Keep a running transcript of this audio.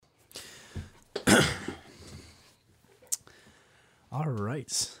All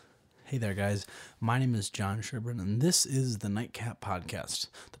right. Hey there, guys. My name is John Sherburne, and this is the Nightcap Podcast,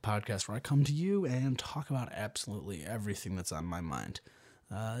 the podcast where I come to you and talk about absolutely everything that's on my mind.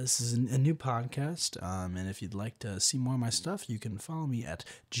 This is a new podcast, and if you'd like to see more of my stuff, you can follow me at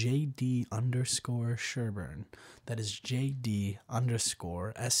JD_Sherburne. That is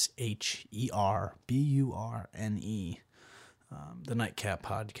JD_SHERBURNE. The Nightcap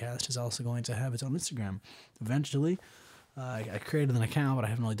Podcast is also going to have its own Instagram. Eventually, I created an account, but I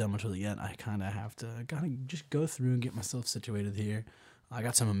haven't really done much with it yet. I kind of have to just go through and get myself situated here. I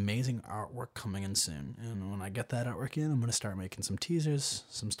got some amazing artwork coming in soon, and when I get that artwork in, I'm going to start making some teasers,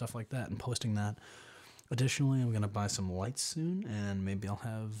 some stuff like that, and posting that. Additionally, I'm going to buy some lights soon, and maybe I'll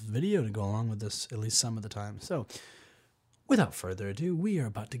have video to go along with this at least some of the time. So, without further ado, we are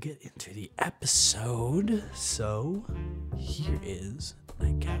about to get into the episode. So, here is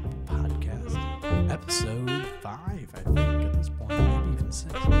Nightcap Podcast, episode 5, I think, at this point, maybe even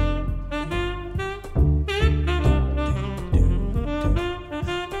 6.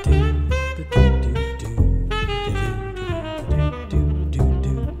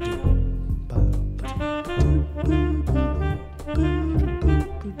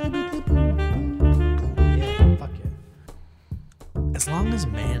 As long as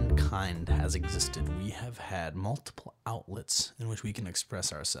mankind has existed, we have had multiple outlets in which we can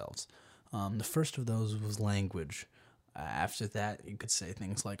express ourselves. The first of those was language. After that, you could say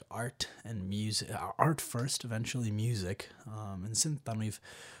things like art and music. Art first, eventually music. And since then, we've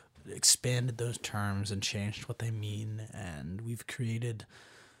expanded those terms and changed what they mean, and we've created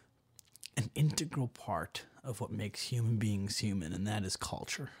an integral part of what makes human beings human, and that is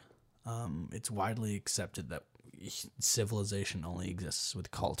culture. It's widely accepted that civilization only exists with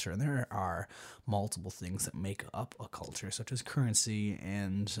culture, and there are multiple things that make up a culture, such as currency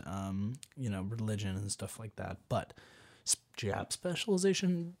and religion and stuff like that. But job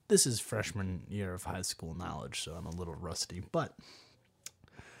specialization, this is freshman year of high school knowledge, so I'm a little rusty. But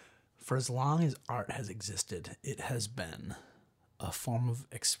for as long as art has existed, it has been a form of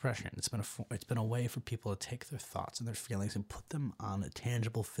expression. It's been a way for people to take their thoughts and their feelings and put them on a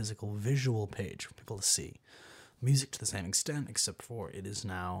tangible, physical, visual page for people to see. Music to the same extent, except for it is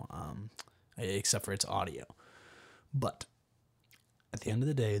now, except for its audio. But at the end of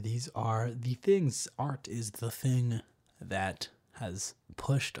the day, these are the things. Art is the thing that has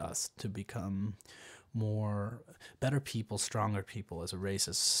pushed us to become better people, stronger people as a race,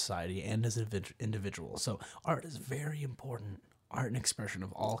 as a society, and as individuals. So art is very important. Art and expression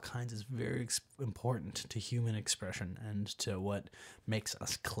of all kinds is very important to human expression and to what makes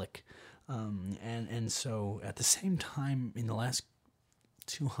us click. And so at the same time, in the last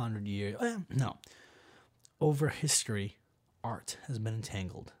 200 years, over history, art has been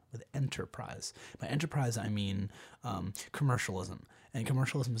entangled with enterprise. By enterprise, I mean commercialism. And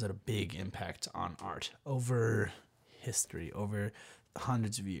commercialism has had a big impact on art over history, over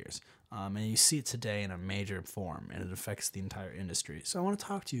hundreds of years. And you see it today in a major form, and it affects the entire industry. So I want to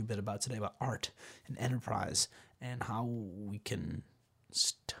talk to you a bit today about art and enterprise and how we can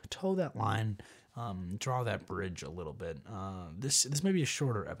toe that line, draw that bridge a little bit. This may be a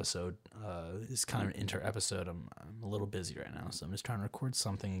shorter episode. It's kind of an inter-episode. I'm a little busy right now, so I'm just trying to record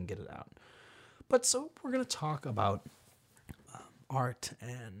something and get it out. But so we're going to talk about art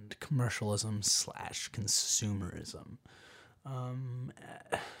and commercialism / consumerism.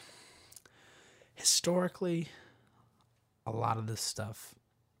 Historically, a lot of this stuff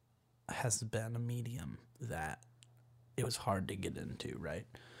has been a medium that it was hard to get into, right?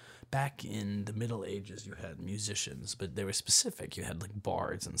 Back in the Middle Ages, you had musicians, but they were specific. You had like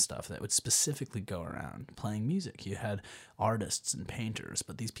bards and stuff that would specifically go around playing music. You had artists and painters,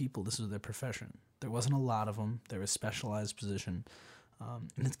 but these people, this was their profession. There wasn't a lot of them. They were a specialized position.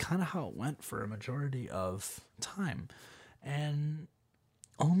 And it's kind of how it went for a majority of time. And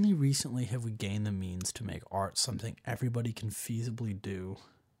only recently have we gained the means to make art something everybody can feasibly do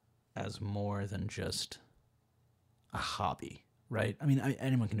as more than just a hobby, right? I mean,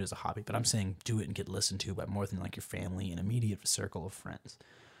 anyone can do it as a hobby, but I'm saying do it and get listened to by more than like your family and immediate circle of friends.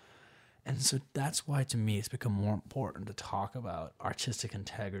 And so that's why, to me, it's become more important to talk about artistic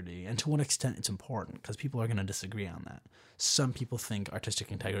integrity, and to what extent it's important, because people are going to disagree on that. Some people think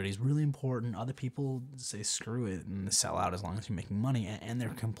artistic integrity is really important. Other people say screw it and sell out as long as you're making money. And they're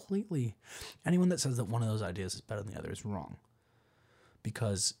completely... Anyone that says that one of those ideas is better than the other is wrong,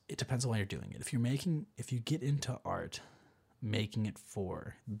 because it depends on why you're doing it. If you get into art, making it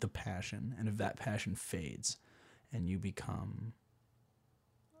for the passion, and if that passion fades and you become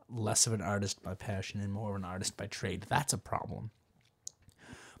less of an artist by passion and more of an artist by trade, that's a problem.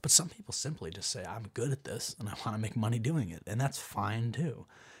 But some people simply just say, I'm good at this and I want to make money doing it. And that's fine too.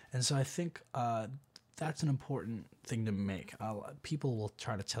 And so I think that's an important thing to make. People will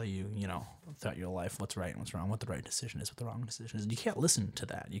try to tell you, throughout your life, what's right and what's wrong, what the right decision is, what the wrong decision is. And you can't listen to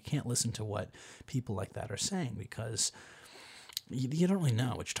that. You can't listen to what people like that are saying because you don't really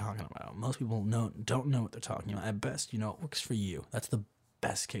know what you're talking about. Most people don't know what they're talking about. At best, it works for you. That's the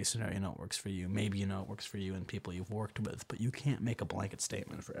best case scenario. It works for you. Maybe it works for you and people you've worked with, but you can't make a blanket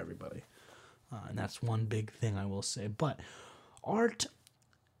statement for everybody. And that's one big thing I will say. But art,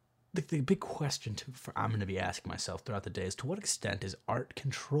 the big question I'm going to be asking myself throughout the day is, to what extent is art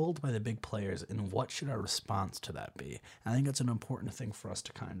controlled by the big players, and what should our response to that be? I think that's an important thing for us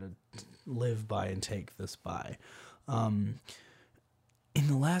to kind of live by and take this by. In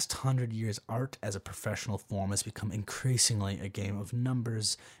the last 100 years, art as a professional form has become increasingly a game of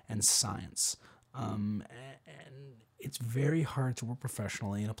numbers and science. And it's very hard to work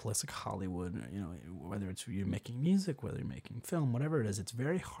professionally in a place like Hollywood, whether it's you're making music, whether you're making film, whatever it is, it's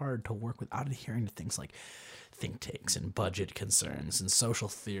very hard to work without adhering to things like think tanks and budget concerns and social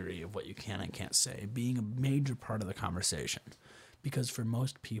theory of what you can and can't say being a major part of the conversation. Because for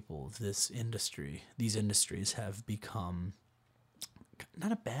most people, these industries have become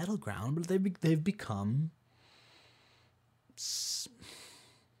not a battleground, but they've become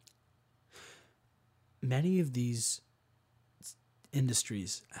many of these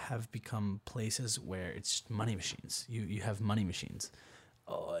industries have become places where it's just money machines. You have money machines.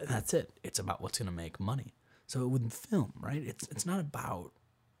 Oh, and that's it. It's about what's going to make money. So with film, right? It's not about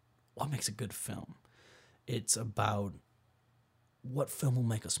what makes a good film. It's about what film will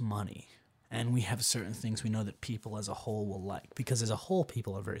make us money. And we have certain things we know that people as a whole will like, because as a whole,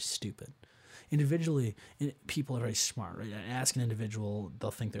 people are very stupid. Individually, people are very smart, right? Ask an individual,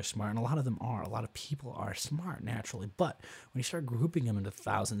 they'll think they're smart, and a lot of them are. A lot of people are smart naturally, but when you start grouping them into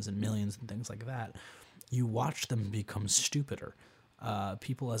thousands and millions and things like that, you watch them become stupider.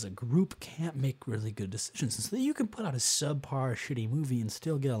 People as a group can't make really good decisions. And so you can put out a subpar, shitty movie and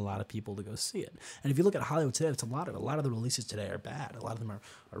still get a lot of people to go see it. And if you look at Hollywood today, a lot of the releases today are bad. A lot of them are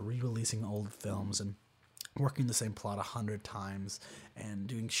re-releasing old films and working the same plot 100 times and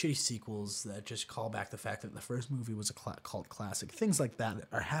doing shitty sequels that just call back the fact that the first movie was a cult classic. Things like that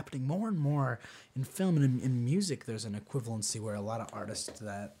are happening more and more in film and in music. There's an equivalency where a lot of artists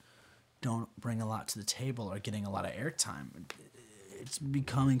that don't bring a lot to the table are getting a lot of airtime. It's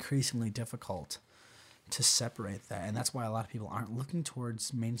become increasingly difficult to separate that, and that's why a lot of people aren't looking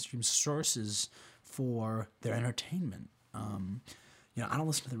towards mainstream sources for their entertainment. I don't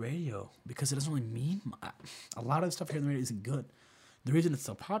listen to the radio because it doesn't really mean much. A lot of the stuff here on the radio isn't good. The reason it's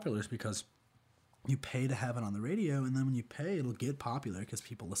so popular is because you pay to have it on the radio, and then when you pay, it'll get popular because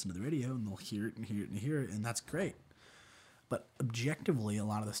people listen to the radio and they'll hear it and hear it and hear it, and that's great. But objectively, a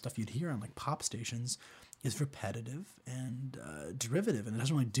lot of the stuff you'd hear on like pop stations is repetitive and derivative, and it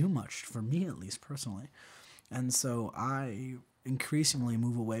doesn't really do much for me, at least personally. And so I increasingly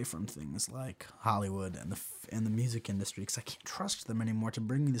move away from things like Hollywood and the music industry because I can't trust them anymore to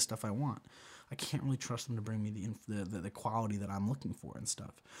bring me the stuff I want. I can't really trust them to bring me the quality that I'm looking for and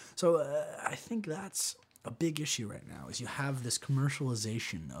stuff. So I think that's a big issue right now, is you have this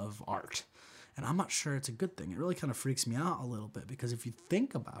commercialization of art. And I'm not sure it's a good thing. It really kind of freaks me out a little bit because if you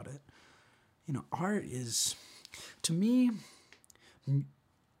think about it, art is, to me,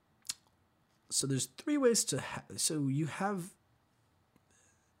 so there's three ways to so you have,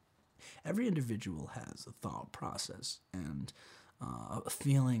 every individual has a thought process and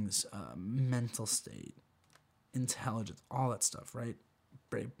feelings, mental state, intelligence, all that stuff, right?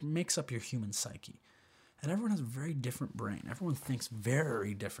 It makes up your human psyche. And everyone has a very different brain. Everyone thinks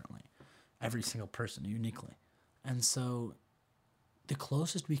very differently. Every single person, uniquely. And so the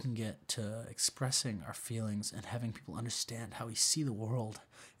closest we can get to expressing our feelings and having people understand how we see the world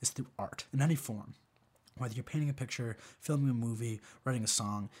is through art in any form. Whether you're painting a picture, filming a movie, writing a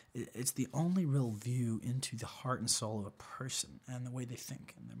song, it's the only real view into the heart and soul of a person and the way they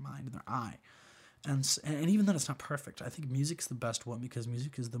think and their mind and their eye. And even then it's not perfect. I think music's the best one because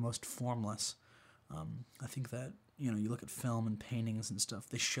music is the most formless. I think that, you look at film and paintings and stuff,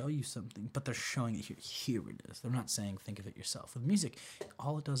 they show you something, but they're showing it here it is. They're not saying think of it yourself. With music,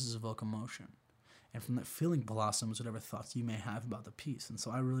 all it does is evoke emotion. And from that feeling blossoms whatever thoughts you may have about the piece. And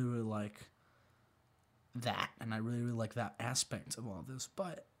so I really, really like that, and I really, really like that aspect of all this.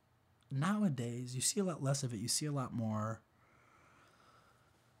 But nowadays, you see a lot less of it. You see a lot more,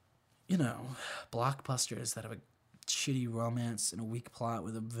 blockbusters that have a shitty romance and a weak plot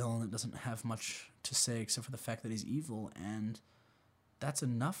with a villain that doesn't have much to say except for the fact that he's evil, and that's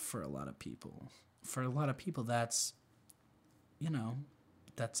enough for a lot of people. For a lot of people, that's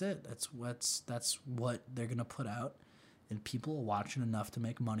That's it. That's what they're gonna put out, and people are watching enough to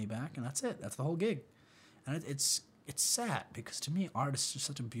make money back, and that's it. That's the whole gig, and it's sad because to me, art is just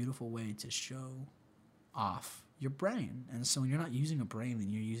such a beautiful way to show off your brain, and so when you're not using a brain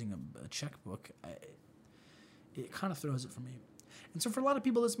and you're using a checkbook, it kind of throws it for me. And so for a lot of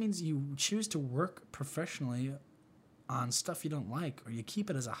people, this means you choose to work professionally on stuff you don't like, or you keep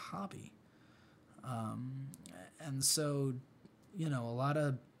it as a hobby. And so, a lot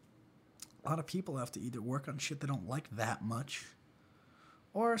of people have to either work on shit they don't like that much,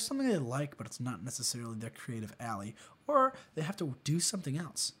 or something they like but it's not necessarily their creative alley, or they have to do something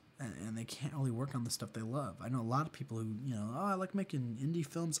else and they can't really work on the stuff they love. I know a lot of people who, I like making indie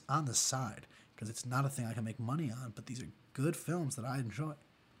films on the side because it's not a thing I can make money on, but these are good films that I enjoy.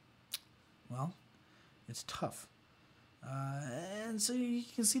 Well, it's tough. And so you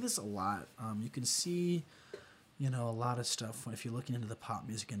can see this a lot. You can see, a lot of stuff if you're looking into the pop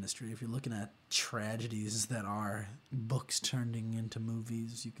music industry. If you're looking at tragedies that are books turning into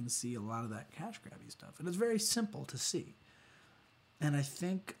movies, you can see a lot of that cash grabby stuff. And it's very simple to see. And I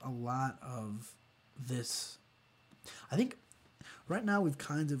think a lot of this, right now we've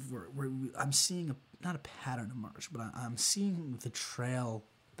kind of, I'm seeing not a pattern emerge, but I'm seeing the trail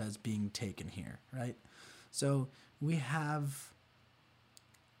that's being taken here, right? So we have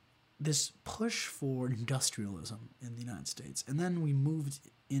this push for industrialism in the United States. And then we moved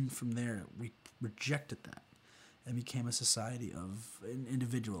in from there. We rejected that and became a society of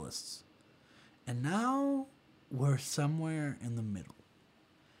individualists. And now we're somewhere in the middle.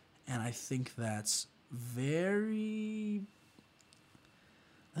 And I think that's very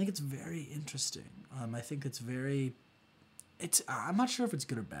interesting. I think I'm not sure if it's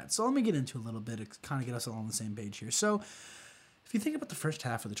good or bad. So let me get into a little bit to kind of get us all on the same page here. So if you think about the first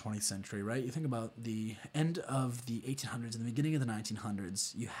half of the 20th century, right, you think about the end of the 1800s and the beginning of the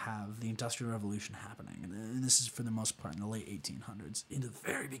 1900s, you have the Industrial Revolution happening. And this is for the most part in the late 1800s, into the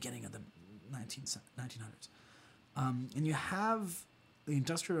very beginning of the 1900s. And you have the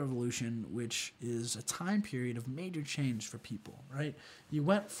Industrial Revolution, which is a time period of major change for people, right? You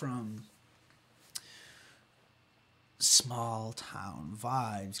went from small town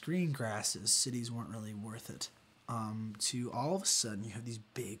vibes, green grasses, cities weren't really worth it, to all of a sudden you have these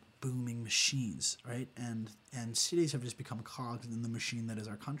big booming machines, right? And cities have just become cogs in the machine that is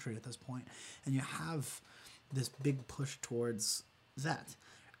our country at this point. And you have this big push towards that.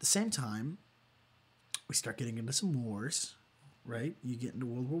 At the same time, we start getting into some wars, right? You get into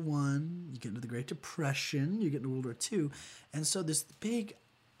World War I, you get into the Great Depression, you get into World War II. And so this big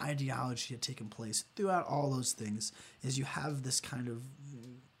ideology had taken place throughout all those things is you have this kind of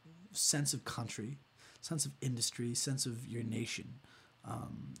sense of country, sense of industry, sense of your nation,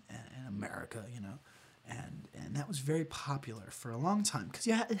 and America, and that was very popular for a long time because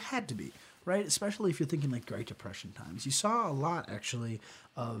it had to be, right? Especially if you're thinking like Great Depression times. You saw a lot actually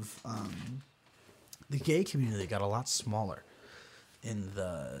of the gay community got a lot smaller in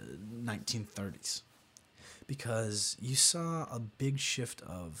the 1930s. Because you saw a big shift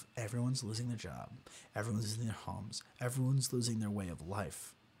of everyone's losing their job, everyone's losing their homes, everyone's losing their way of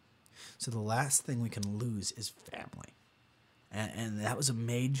life. So the last thing we can lose is family. And that was a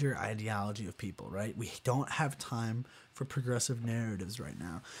major ideology of people, right? We don't have time for progressive narratives right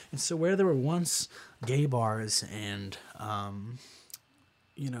now. And so where there were once gay bars and,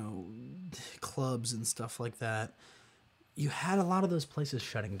 clubs and stuff like that, you had a lot of those places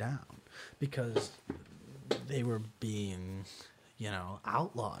shutting down because they were being,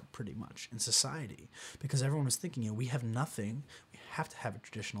 outlawed pretty much in society because everyone was thinking, we have nothing. We have to have a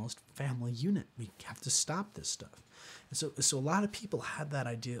traditionalist family unit. We have to stop this stuff. And so a lot of people had that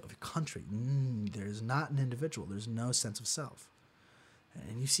idea of a country. There's not an individual. There's no sense of self.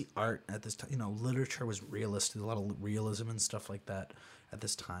 And you see art at this time, literature was realist. There's a lot of realism and stuff like that at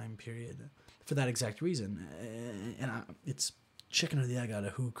this time period for that exact reason. And it's chicken or the egg out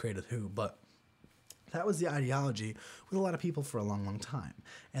of who created who, but that was the ideology with a lot of people for a long, long time.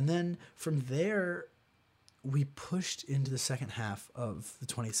 And then from there, we pushed into the second half of the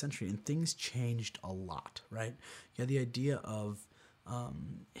 20th century, and things changed a lot, right? You had the idea of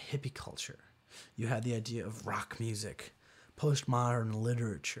hippie culture. You had the idea of rock music, postmodern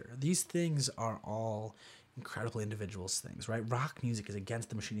literature. These things are all incredibly individualist things, right? Rock music is against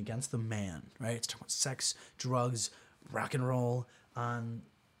the machine, against the man, right? It's talking about sex, drugs, rock and roll,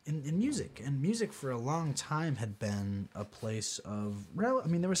 in music. And music for a long time had been a place of,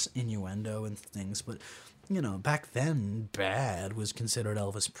 there was innuendo and things, but, back then, bad was considered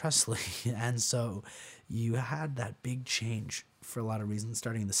Elvis Presley. And so you had that big change for a lot of reasons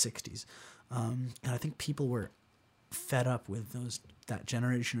starting in the 60s. And I think people were fed up with that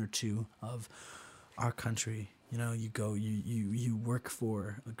generation or two of our country. You know, you work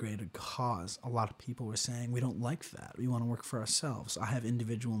for a greater cause. A lot of people were saying, we don't like that. We want to work for ourselves. I have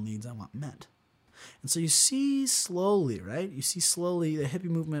individual needs I want met. And so you see slowly, right? You see slowly the hippie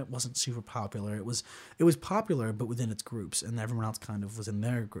movement wasn't super popular. It was popular, but within its groups, and everyone else kind of was in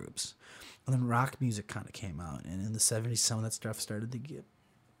their groups. And then rock music kind of came out, and in the 70s, some of that stuff started to get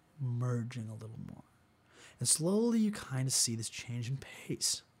merging a little more. And slowly you kind of see this change in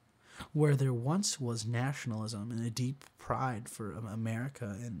pace, where there once was nationalism and a deep pride for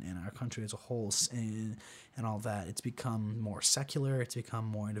America and our country as a whole and all that. It's become more secular, it's become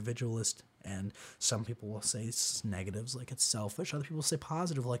more individualist, and some people will say it's negatives, like it's selfish. Other people say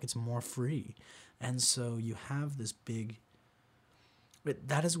positive, like it's more free. And so you have this big...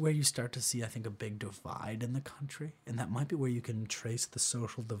 That is where you start to see, I think, a big divide in the country, and that might be where you can trace the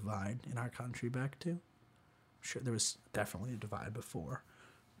social divide in our country back to. Sure, there was definitely a divide before,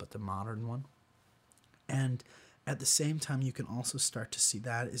 but the modern one. And at the same time, you can also start to see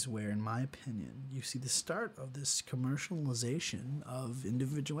that is where, in my opinion, you see the start of this commercialization of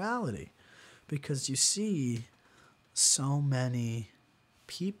individuality, because you see so many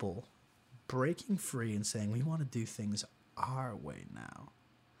people breaking free and saying, we want to do things our way now.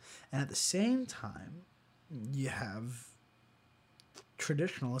 And at the same time, you have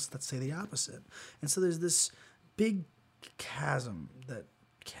traditionalists that say the opposite. And so there's this big chasm that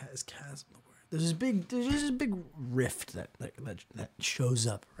is chasm the word. There's this big rift that shows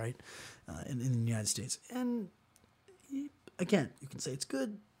up, right, in the United States. And again, you can say it's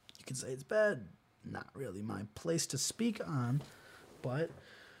good, you can say it's bad. Not really my place to speak on, but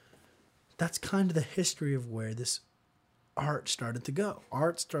that's kind of the history of where this art started to go.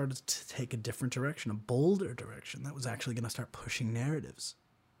 Art started to take a different direction, a bolder direction that was actually going to start pushing narratives.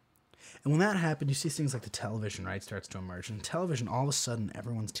 And when that happened, you see things like the television, right, starts to emerge. And television, all of a sudden,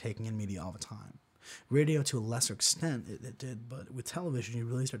 everyone's taking in media all the time. Radio, to a lesser extent, it did, but with television, you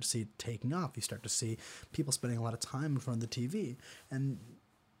really start to see it taking off. You start to see people spending a lot of time in front of the TV. And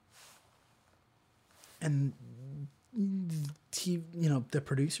the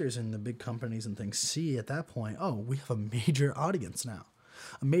producers and the big companies and things see at that point, oh, we have a major audience now.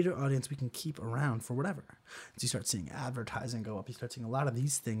 A major audience we can keep around for whatever. So you start seeing advertising go up. You start seeing a lot of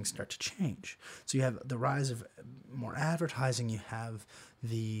these things start to change. So you have the rise of more advertising. You have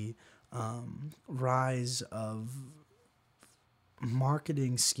the rise of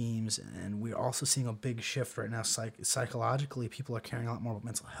marketing schemes, and we're also seeing a big shift right now. Psychologically, people are caring a lot more about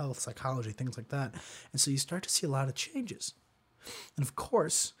mental health, psychology, things like that. And so you start to see a lot of changes. And of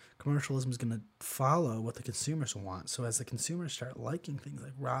course, commercialism is going to follow what the consumers want. So as the consumers start liking things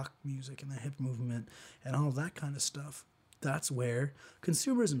like rock music and the hip movement and all of that kind of stuff, that's where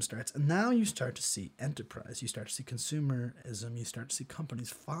consumerism starts. And now you start to see enterprise. You start to see consumerism. You start to see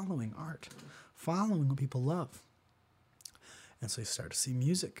companies following art, following what people love. And so you start to see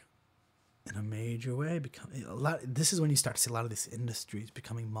music in a major way this is when you start to see a lot of these industries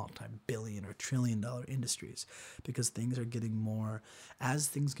becoming multi-billion or trillion-dollar industries, because things are getting more, as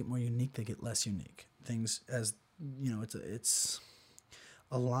things get more unique, they get less unique. Things, as you know, it's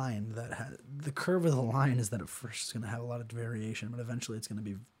a line that has, the curve of the line is that at first it's going to have a lot of variation, but eventually it's going to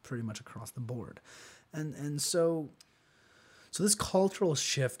be pretty much across the board. And so this cultural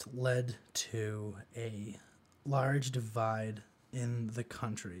shift led to a large divide in the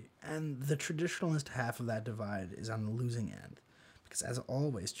country, and the traditionalist half of that divide is on the losing end, because as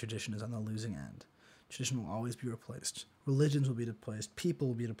always, tradition is on the losing end. Tradition will always be replaced. Religions will be replaced. People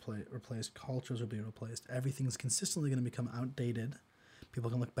will be replaced. Cultures will be replaced. Everything's consistently going to become outdated. People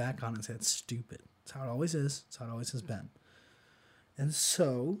can look back on it and say, it's stupid. It's how it always is. It's how it always has been. And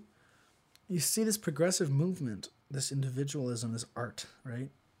so you see this progressive movement, this individualism, this art, right,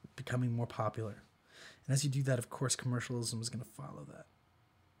 becoming more popular. And as you do that, of course, commercialism is going to follow that.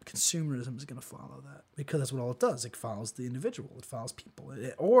 Consumerism is going to follow that, because that's what all it does. It follows the individual. It follows people.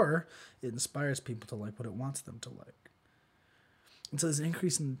 Or it inspires people to like what it wants them to like. And so there's an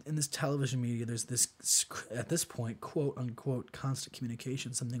increase in this television media. There's this, at this point, quote-unquote, constant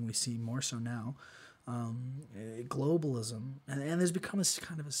communication, something we see more so now. Globalism. And there's become a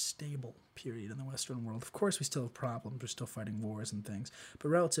kind of a stable period in the Western world. Of course, we still have problems. We're still fighting wars and things. But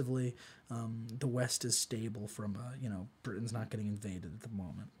relatively, the West is stable from Britain's not getting invaded at the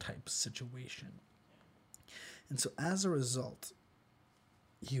moment type situation. And so as a result,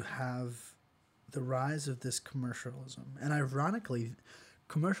 you have the rise of this commercialism. And ironically,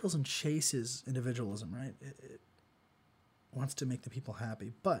 commercialism chases individualism, right? It wants to make the people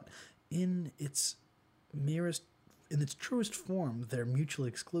happy. But in its truest form, they're mutually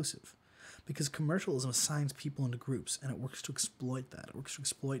exclusive. because commercialism assigns people into groups, and it works to exploit that. It works to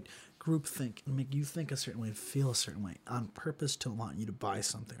exploit groupthink and make you think a certain way and feel a certain way on purpose to want you to buy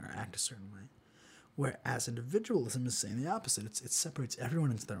something or act a certain way. Whereas individualism is saying the opposite. It separates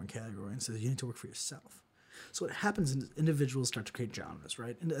everyone into their own category and says you need to work for yourself. So what happens is individuals start to create genres,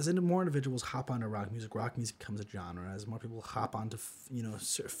 right? And as more individuals hop onto rock music becomes a genre. As more people hop onto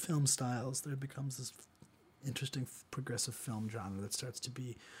film styles, there becomes this interesting progressive film genre that starts to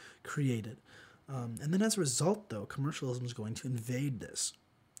be created. And then as a result, though, commercialism is going to invade this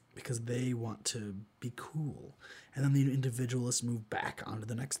because they want to be cool. And then the individualists move back onto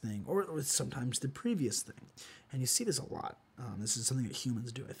the next thing, or sometimes the previous thing. And you see this a lot. This is something that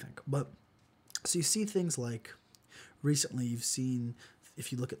humans do, I think. But so you see things like, recently you've seen,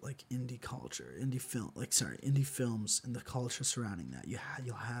 if you look at like indie culture, indie films and the culture surrounding that,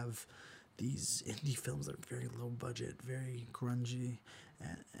 you'll have these indie films that are very low budget, very grungy,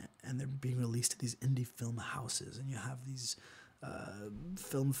 and they're being released at these indie film houses, and you have these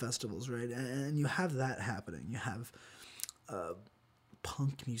film festivals, right? And you have that happening. You have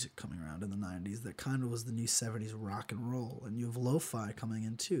punk music coming around in the 90s that kind of was the new 70s rock and roll, and you have lo-fi coming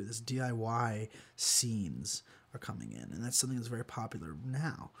in too. This DIY scenes are coming in, and that's something that's very popular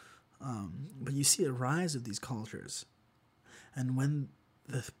now. But you see a rise of these cultures, and when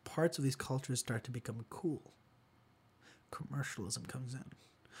the parts of these cultures start to become cool, commercialism comes in.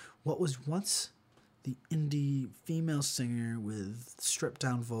 What was once the indie female singer with stripped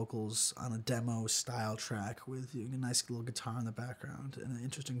down vocals on a demo style track with a nice little guitar in the background and an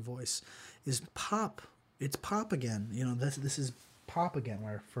interesting voice is pop. It's pop again. This is pop again,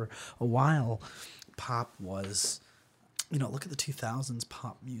 where for a while pop was, look at the 2000s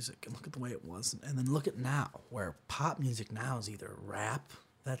pop music and look at the way it was. And then look at now, where pop music now is either rap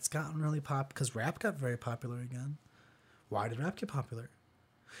that's gotten really pop, because rap got very popular again. Why did rap get popular?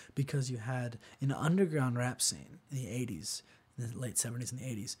 Because you had an underground rap scene in the 80s, in the late 70s and the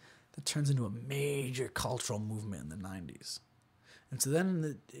 80s, that turns into a major cultural movement in the 90s. And so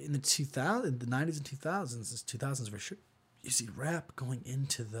then in the 90s and 2000s for sure, you see rap going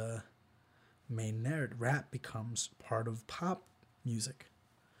into the main narrative. Rap becomes part of pop music.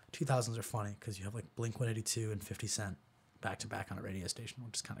 2000s are funny because you have like Blink-182 and 50 Cent back to back on a radio station,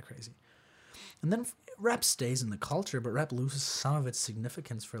 which is kind of crazy. And then rap stays in the culture, but rap loses some of its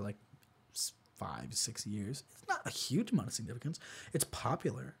significance for like 5-6 years. It's not a huge amount of significance. It's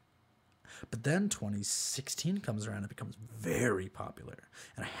popular. But then 2016 comes around and it becomes very popular.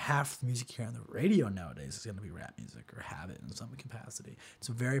 And half the music here on the radio nowadays is going to be rap music, or have it in some capacity. It's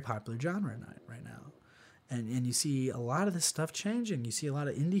a very popular genre right now. And you see a lot of this stuff changing. You see a lot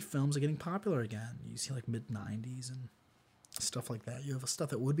of indie films are getting popular again. You see like mid-90s and stuff like that. You have stuff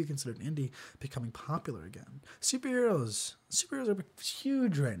that would be considered indie becoming popular again. Superheroes are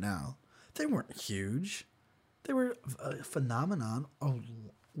huge right now. They weren't huge. They were a phenomenon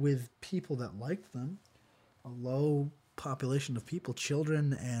with people that liked them. A low population of people,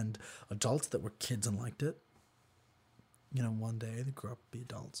 children and adults that were kids and liked it. One day they grew up to be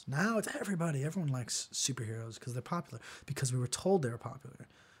adults. Now it's everybody. Everyone likes superheroes because they're popular. Because we were told they were popular.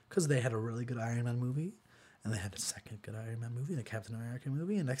 Because they had a really good Iron Man movie. And they had a second good Iron Man movie, and a Captain America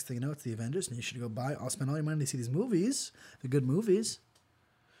movie, and next thing you know, it's the Avengers, and you should go I'll spend all your money to see these movies, the good movies.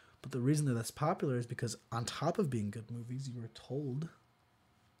 But the reason that that's popular is because on top of being good movies, you were told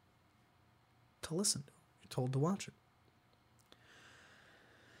to listen to it. You're told to watch it.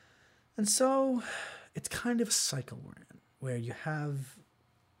 And so it's kind of a cycle we're in, where you have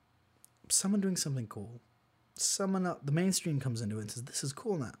someone doing something cool. Someone else, the mainstream comes into it and says, this is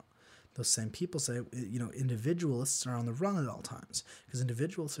cool now. Those same people say, individualists are on the run at all times because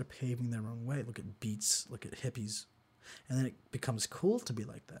individuals are paving their own way. Look at Beats, look at hippies. And then it becomes cool to be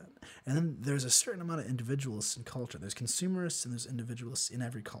like that. And then there's a certain amount of individualists in culture. There's consumerists and there's individualists in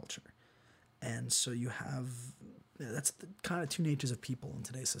every culture. And so you have, that's the kind of two natures of people in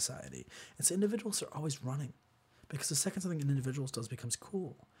today's society. And so individuals are always running because the second something an individual does becomes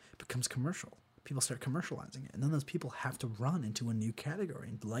cool, it becomes commercial. People start commercializing it. And then those people have to run into a new category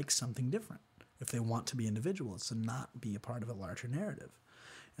and like something different if they want to be individuals and not be a part of a larger narrative.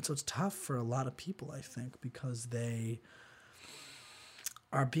 And so it's tough for a lot of people, I think, because they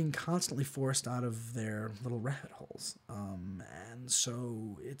are being constantly forced out of their little rabbit holes. And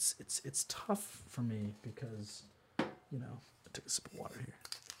so it's tough for me because, I took a sip of water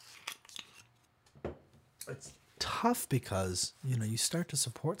here. It's tough because, you start to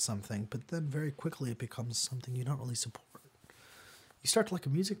support something, but then very quickly it becomes something you don't really support. You start to like a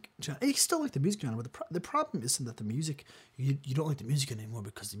music genre. You still like the music genre, but the problem isn't that the music, you don't like the music anymore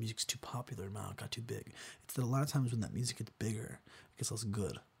because the music's too popular now, it got too big. It's that a lot of times when that music gets bigger, it gets less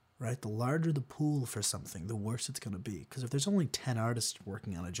good, right? The larger the pool for something, the worse it's going to be. Because if there's only 10 artists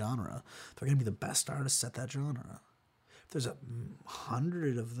working on a genre, they're going to be the best artists at that genre. If there's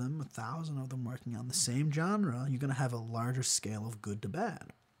 100 of them, 1,000 of them working on the same genre, you're going to have a larger scale of good to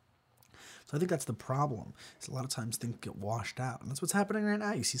bad. So I think that's the problem. Is a lot of times things get washed out. And that's what's happening right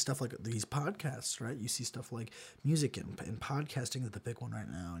now. You see stuff like these podcasts, right? You see stuff like music and podcasting is the big one right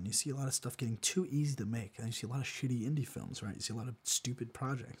now. And you see a lot of stuff getting too easy to make. And you see a lot of shitty indie films, right? You see a lot of stupid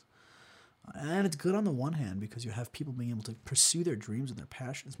projects. And it's good on the one hand because you have people being able to pursue their dreams and their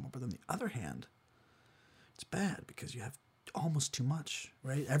passions more. But on the other hand, it's bad because you have almost too much,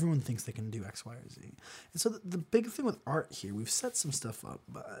 right? Everyone thinks they can do X, Y, or Z. And so the big thing with art here, we've set some stuff up.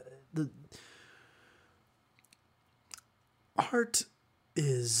 The art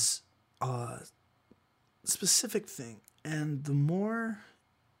is a specific thing. And the more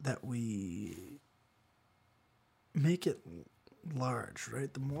that we make it large,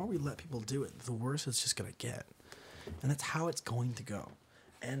 right? The more we let people do it, the worse it's just going to get. And that's how it's going to go.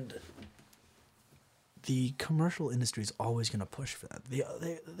 And the commercial industry is always going to push for that.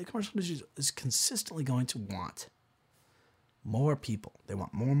 The commercial industry is consistently going to want more people. They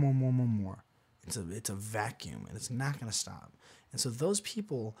want more. It's a vacuum, and it's not going to stop. And so those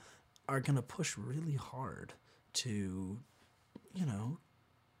people are going to push really hard to,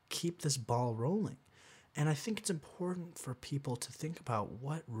 keep this ball rolling. And I think it's important for people to think about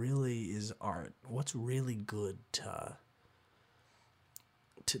what really is art, what's really good to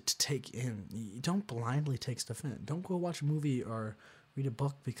take in. You don't blindly take stuff in. Don't go watch a movie or read a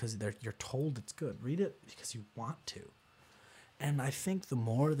book because you're told it's good. Read it because you want to. And I think the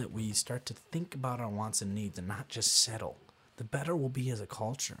more that we start to think about our wants and needs and not just settle, the better we'll be as a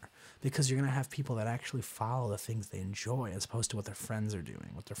culture. Because you're going to have people that actually follow the things they enjoy as opposed to what their friends are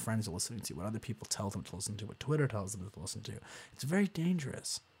doing, what their friends are listening to, what other people tell them to listen to, what Twitter tells them to listen to. It's very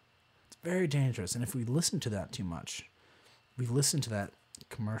dangerous. It's very dangerous. And if we listen to that too much, we listen to that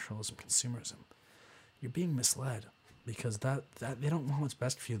commercials and consumerism, you're being misled because that they don't want what's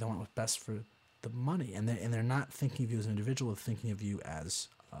best for you. They want what's best for the money, and they're not thinking of you as an individual. They're thinking of you as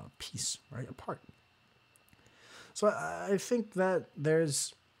a piece, right, a part. So I think that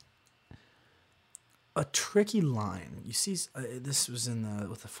there's a tricky line. You see, this was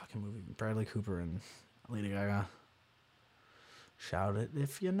with the fucking movie, Bradley Cooper and Lady Gaga. Shout it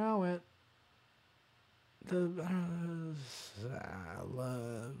if you know it. The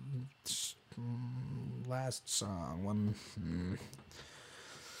last song, one.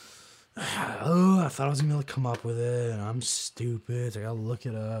 I thought I was gonna be able to come up with it, and I'm stupid. I gotta look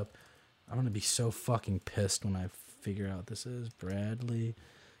it up. I'm gonna be so fucking pissed when I figure out this is Bradley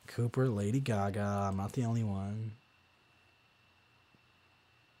Cooper, Lady Gaga. I'm not the only one.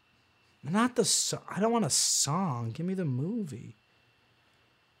 Not the song. I don't want a song. Give me the movie.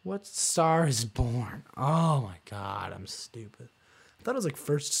 What Star is Born? Oh my god, I'm stupid. I thought it was like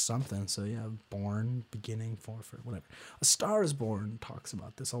First Something, so yeah, Born, Beginning, for whatever. A Star is Born talks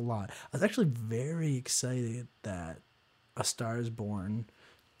about this a lot. I was actually very excited that A Star is Born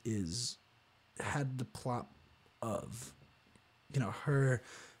had the plot of, her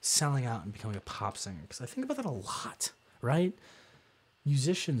selling out and becoming a pop singer. Because I think about that a lot, right?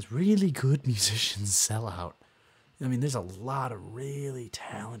 Musicians, really good musicians sell out. I mean, there's a lot of really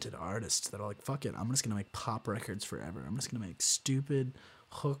talented artists that are like, fuck it, I'm just going to make pop records forever. I'm just going to make stupid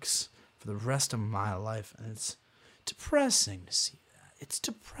hooks for the rest of my life. And it's depressing to see that. It's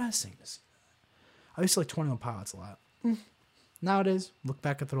depressing to see that. I used to like 21 Pilots a lot. Nowadays, look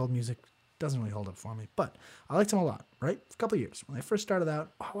back at their old music, doesn't really hold up for me. But I liked them a lot, right? A couple of years. When I first started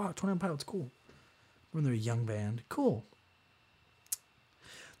out, oh wow, 21 Pilots, cool. When they're a young band, cool.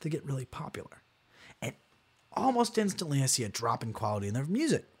 They get really popular. And almost instantly I see a drop in quality in their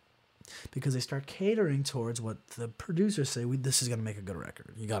music because they start catering towards what the producers say, this is going to make a good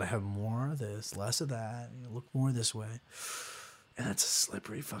record. You got to have more of this, less of that, look more this way. And that's a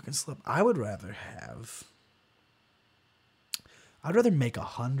slippery fucking slip. I would rather make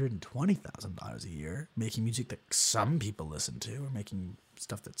 $120,000 a year making music that some people listen to or making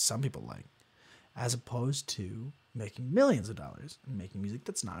stuff that some people like, as opposed to making millions of dollars and making music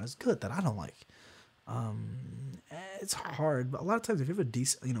that's not as good, that I don't like. It's hard, but a lot of times if you have a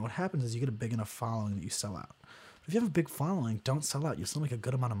decent, what happens is you get a big enough following that you sell out. But if you have a big following, don't sell out. You still make a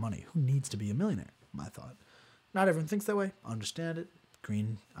good amount of money. Who needs to be a millionaire? My thought. Not everyone thinks that way. Understand it.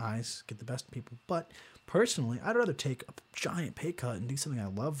 Green eyes, get the best people. But personally, I'd rather take a giant pay cut and do something I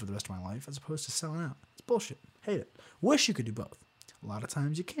love for the rest of my life as opposed to selling out. It's bullshit. Hate it. Wish you could do both. A lot of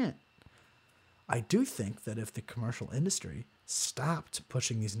times you can't. I do think that if the commercial industry stopped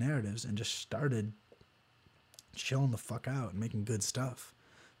pushing these narratives and just started chilling the fuck out and making good stuff,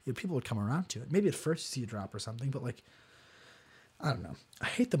 people would come around to it. Maybe at first you see a drop or something, but like, I don't know. I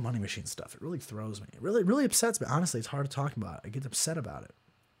hate the money machine stuff. It really throws me. It really upsets me. Honestly, it's hard to talk about. I get upset about it.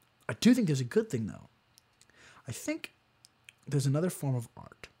 I do think there's a good thing, though. I think there's another form of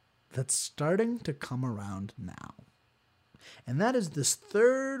art that's starting to come around now. And that is this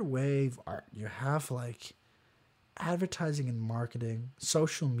third wave art. You have like advertising and marketing,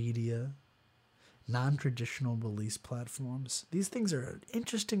 social media, non-traditional release platforms. These things are an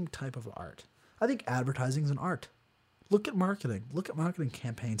interesting type of art. I think advertising is an art. Look at marketing. Look at marketing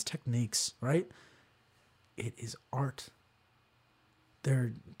campaigns, techniques, right? It is art.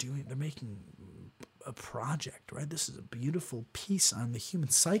 They're making a project, right? This is a beautiful piece on the human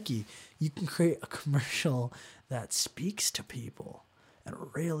psyche. You can create a commercial that speaks to people and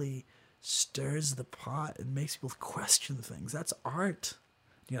really stirs the pot and makes people question things. That's art.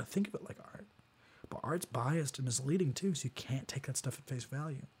 You gotta think of it like art. But art's biased and misleading too, so you can't take that stuff at face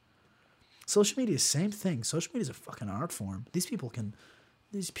value. Social media is the same thing. Social media is a fucking art form. These people can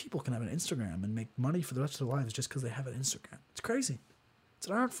have an Instagram and make money for the rest of their lives just because they have an Instagram. It's crazy. It's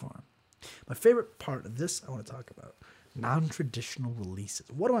an art form. My favorite part of this I want to talk about, non-traditional releases.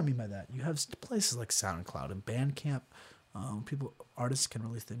 What do I mean by that? You have places like SoundCloud and Bandcamp. Artists can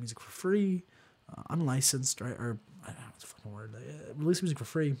release their music for free, unlicensed, right? Or I don't know what's the fucking word. Release music for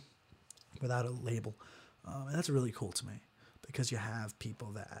free without a label. And that's really cool to me because you have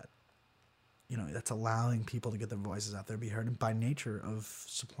people that, that's allowing people to get their voices out there, be heard. And by nature of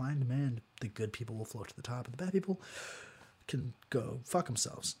supply and demand, the good people will float to the top, and the bad people can go fuck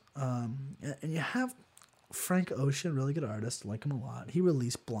themselves. And you have Frank Ocean, really good artist, like him a lot. He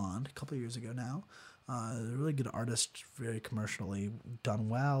released Blonde a couple of years ago now. A really good artist, very commercially done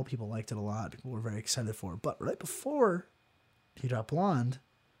well. People liked it a lot. People were very excited for it. But right before he dropped Blonde,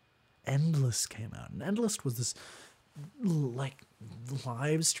 Endless came out. And Endless was this like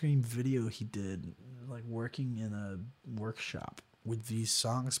live stream video he did, like working in a workshop with these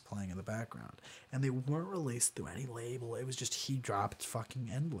songs playing in the background. And they weren't released through any label. It was just he dropped fucking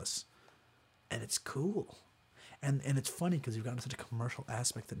Endless. And it's cool. And it's funny because you've gotten such a commercial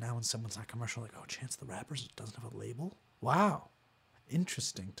aspect that now when someone's not commercial, like, oh, Chance the Rapper doesn't have a label? Wow.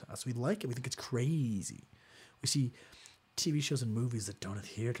 Interesting to us. We like it. We think it's crazy. We see TV shows and movies that don't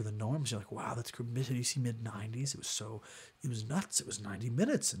adhere to the norms. You're like, wow, that's committed. You see mid-90s. It was nuts. It was 90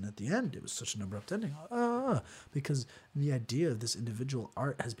 minutes. And at the end, it was such an abrupt ending. Because the idea of this individual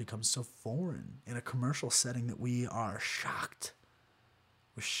art has become so foreign in a commercial setting that we are shocked.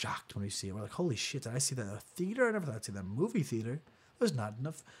 We're shocked when we see it. We're like, holy shit, did I see that in a theater? I never thought I'd see that in a movie theater. There's not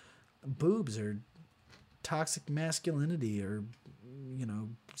enough boobs or toxic masculinity or,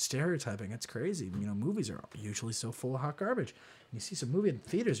 stereotyping. It's crazy. Movies are usually so full of hot garbage. And you see some movie in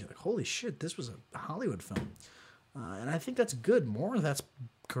theaters, you're like, holy shit, this was a Hollywood film. And I think that's good. More of that's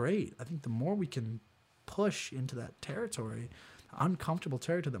great. I think the more we can push into that territory, uncomfortable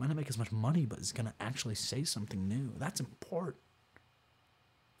territory that might not make as much money, but is going to actually say something new, that's important.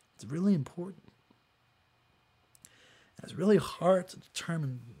 It's really important. And it's really hard to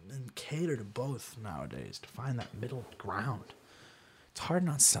determine and cater to both nowadays, to find that middle ground. It's hard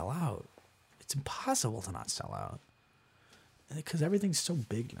not to sell out. It's impossible to not sell out. Because everything's so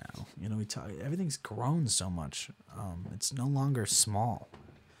big now. Everything's grown so much. It's no longer small.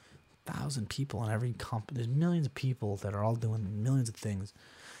 1,000 people in every company. There's millions of people that are all doing millions of things.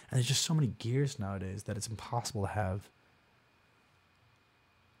 And there's just so many gears nowadays that it's impossible to have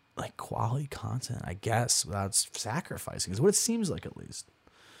like quality content, I guess, without sacrificing, is what it seems like, at least.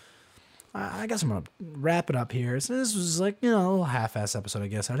 I guess I'm going to wrap it up here. So this was like, a little half-ass episode, I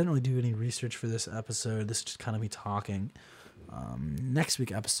guess. I didn't really do any research for this episode. This is just kind of me talking. Next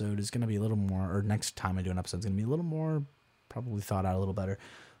week's episode is going to be a little more, or next time I do an episode is going to be a little more, probably thought out a little better.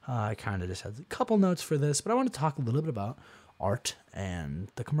 I kind of just had a couple notes for this, but I want to talk a little bit about art and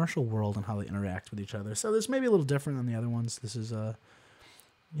the commercial world and how they interact with each other. So this may be a little different than the other ones. This is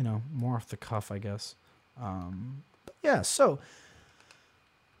more off the cuff, I guess. So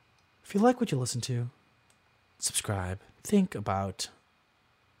if you like what you listen to, subscribe. Think about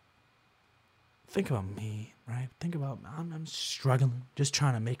me, right? Think about I'm struggling, just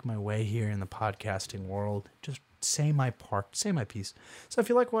trying to make my way here in the podcasting world. Just say my part, say my piece. So if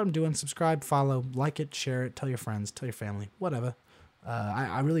you like what I'm doing, subscribe, follow, like it, share it, tell your friends, tell your family, whatever.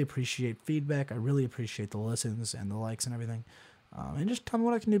 I really appreciate feedback. I really appreciate the listens and the likes and everything. And just tell me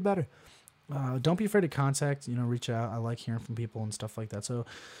what I can do better. Don't be afraid to contact, reach out. I like hearing from people and stuff like that. So,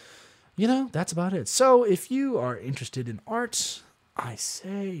 that's about it. So if you are interested in art, I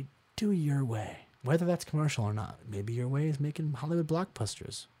say do your way, whether that's commercial or not. Maybe your way is making Hollywood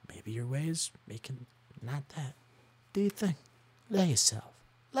blockbusters. Maybe your way is making not that. Do your thing. Lay yourself.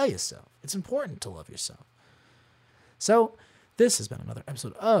 Love yourself. It's important to love yourself. So, this has been another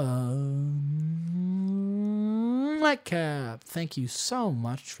episode of Nightcap. Thank you so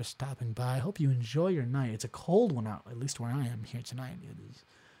much for stopping by. I hope you enjoy your night. It's a cold one out, at least where I am here tonight. It is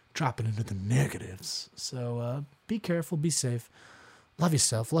dropping into the negatives. So, be careful, be safe. Love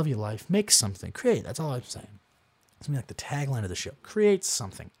yourself, love your life. Make something. Create. That's all I'm saying. It's going to be like the tagline of the show. Create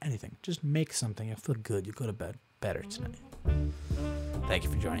something. Anything. Just make something. You'll feel good. You'll go to bed better tonight. Thank you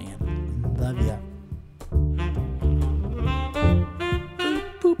for joining in. Love ya.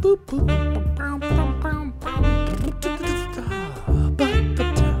 Boop, boop, boop,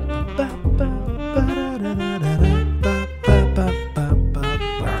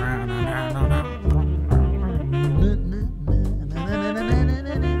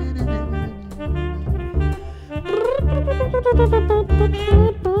 boop.